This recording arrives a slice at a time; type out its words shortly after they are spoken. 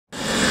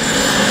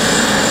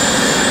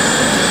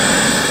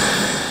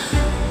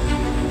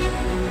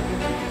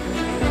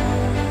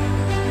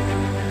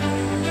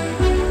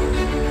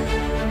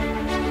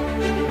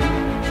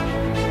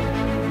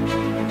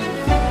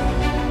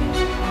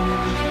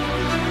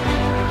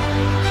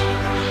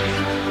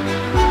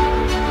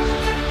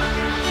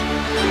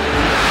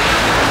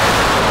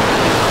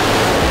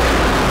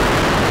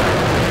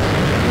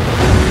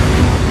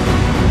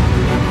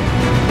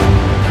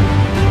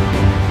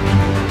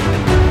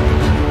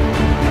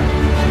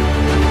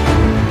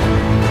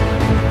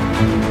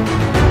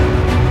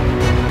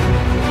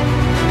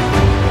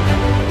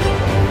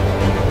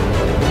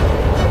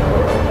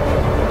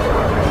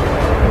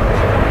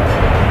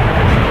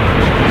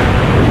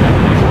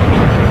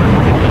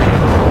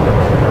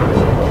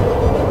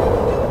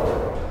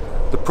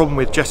problem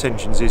with jet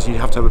engines is you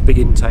have to have a big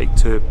intake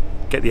to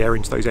get the air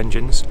into those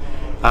engines.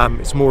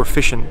 It's more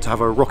efficient to have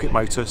a rocket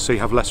motor, so you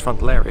have less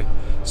frontal area.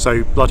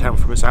 So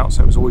Bloodhound from its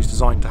outset was always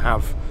designed to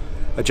have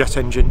a jet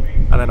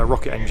engine and then a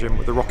rocket engine,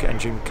 with the rocket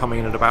engine coming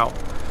in at about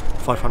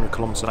 500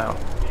 kilometers an hour.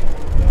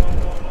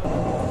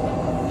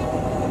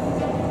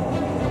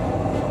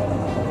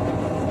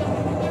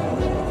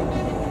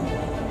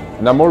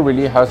 Nammo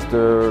really has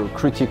the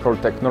critical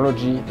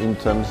technology in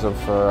terms of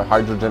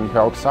hydrogen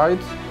peroxide,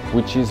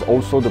 which is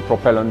also the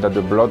propellant that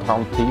the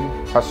Bloodhound team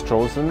has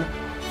chosen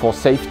for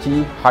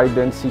safety, high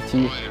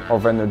density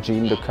of energy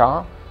in the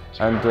car.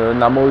 And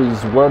Nammo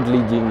is world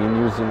leading in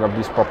using of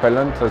this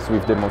propellant, as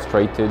we've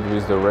demonstrated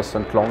with the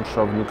recent launch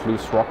of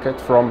Nucleus rocket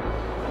from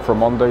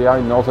Andøya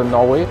in northern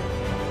Norway.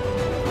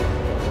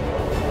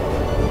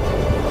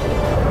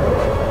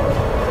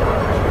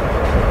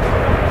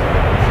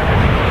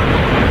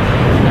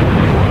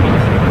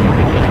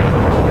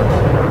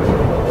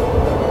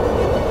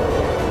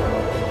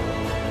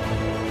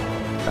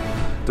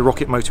 The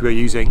rocket motor we're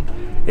using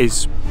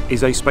is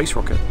a space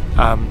rocket.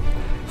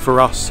 For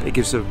us, it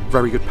gives a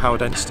very good power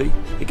density,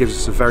 it gives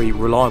us a very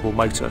reliable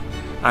motor,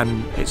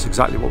 and it's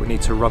exactly what we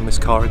need to run this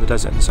car in the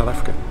desert in South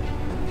Africa.